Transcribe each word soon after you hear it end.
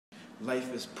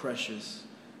Life is precious.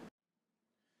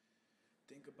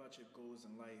 Think about your goals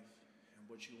in life and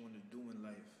what you want to do in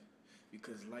life,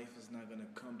 because life is not going to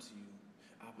come to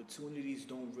you. Opportunities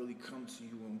don't really come to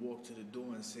you and walk to the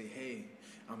door and say, hey,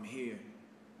 I'm here.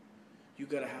 You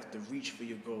gotta have to reach for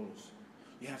your goals.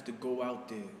 You have to go out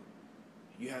there.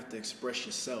 You have to express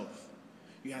yourself.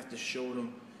 You have to show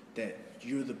them that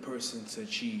you're the person to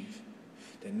achieve,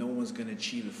 that no one's gonna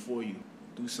achieve it for you.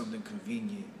 Do something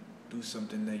convenient. Do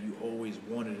something that you always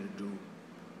wanted to do.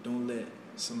 Don't let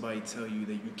somebody tell you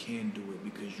that you can't do it,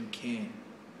 because you can.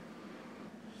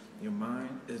 Your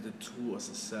mind is the tool of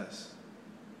success.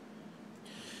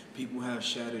 People have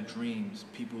shattered dreams.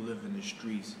 People live in the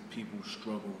streets. People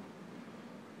struggle.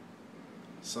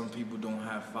 Some people don't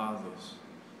have fathers.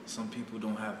 Some people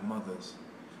don't have mothers.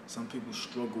 Some people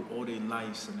struggle all their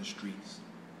lives in the streets.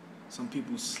 Some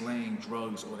people slang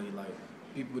drugs all their life.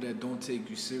 People that don't take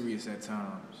you serious at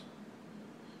times.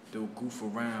 They'll goof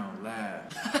around,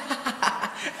 laugh.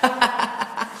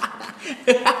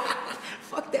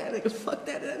 Fuck that nigga, fuck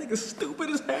that. That nigga's stupid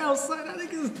as hell, son. That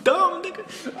nigga's dumb, nigga.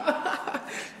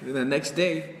 Then the next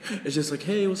day, it's just like,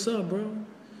 hey, what's up, bro?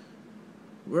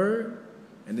 Word?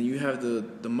 And then you have the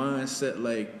mindset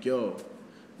like, yo,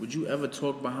 would you ever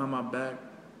talk behind my back?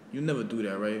 You never do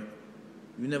that, right?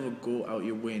 You never go out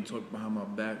your way and talk behind my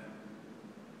back.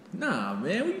 Nah,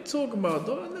 man, what you talking about,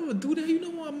 dog? I never do that. You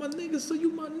know I'm my nigga, so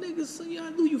you my nigga, so yeah, I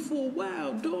knew you for a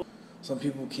while, dog. Some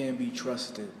people can't be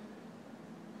trusted.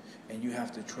 And you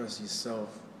have to trust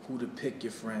yourself who to pick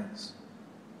your friends,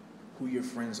 who your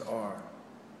friends are,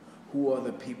 who are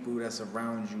the people that's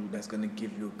around you that's gonna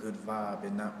give you a good vibe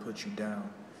and not put you down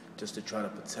just to try to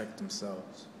protect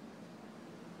themselves.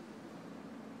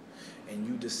 And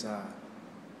you decide.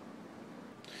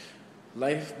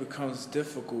 Life becomes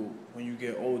difficult when you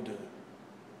get older.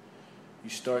 You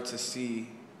start to see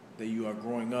that you are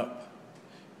growing up.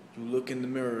 You look in the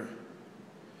mirror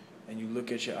and you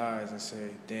look at your eyes and say,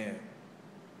 damn,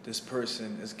 this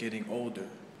person is getting older.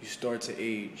 You start to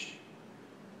age.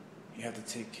 You have to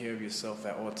take care of yourself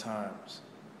at all times.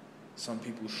 Some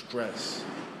people stress.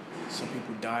 Some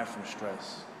people die from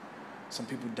stress. Some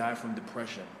people die from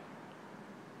depression.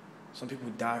 Some people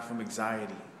die from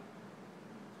anxiety.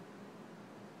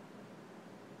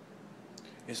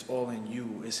 It's all in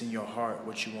you. It's in your heart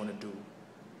what you want to do.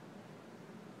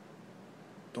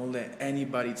 Don't let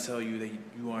anybody tell you that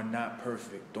you are not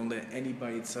perfect. Don't let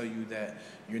anybody tell you that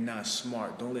you're not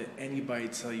smart. Don't let anybody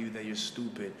tell you that you're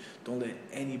stupid. Don't let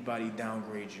anybody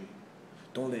downgrade you.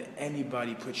 Don't let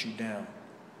anybody put you down.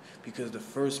 Because the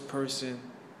first person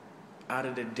out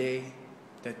of the day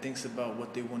that thinks about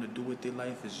what they want to do with their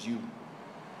life is you.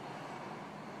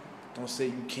 Don't say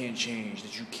you can't change,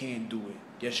 that you can't do it.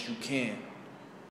 Yes, you can.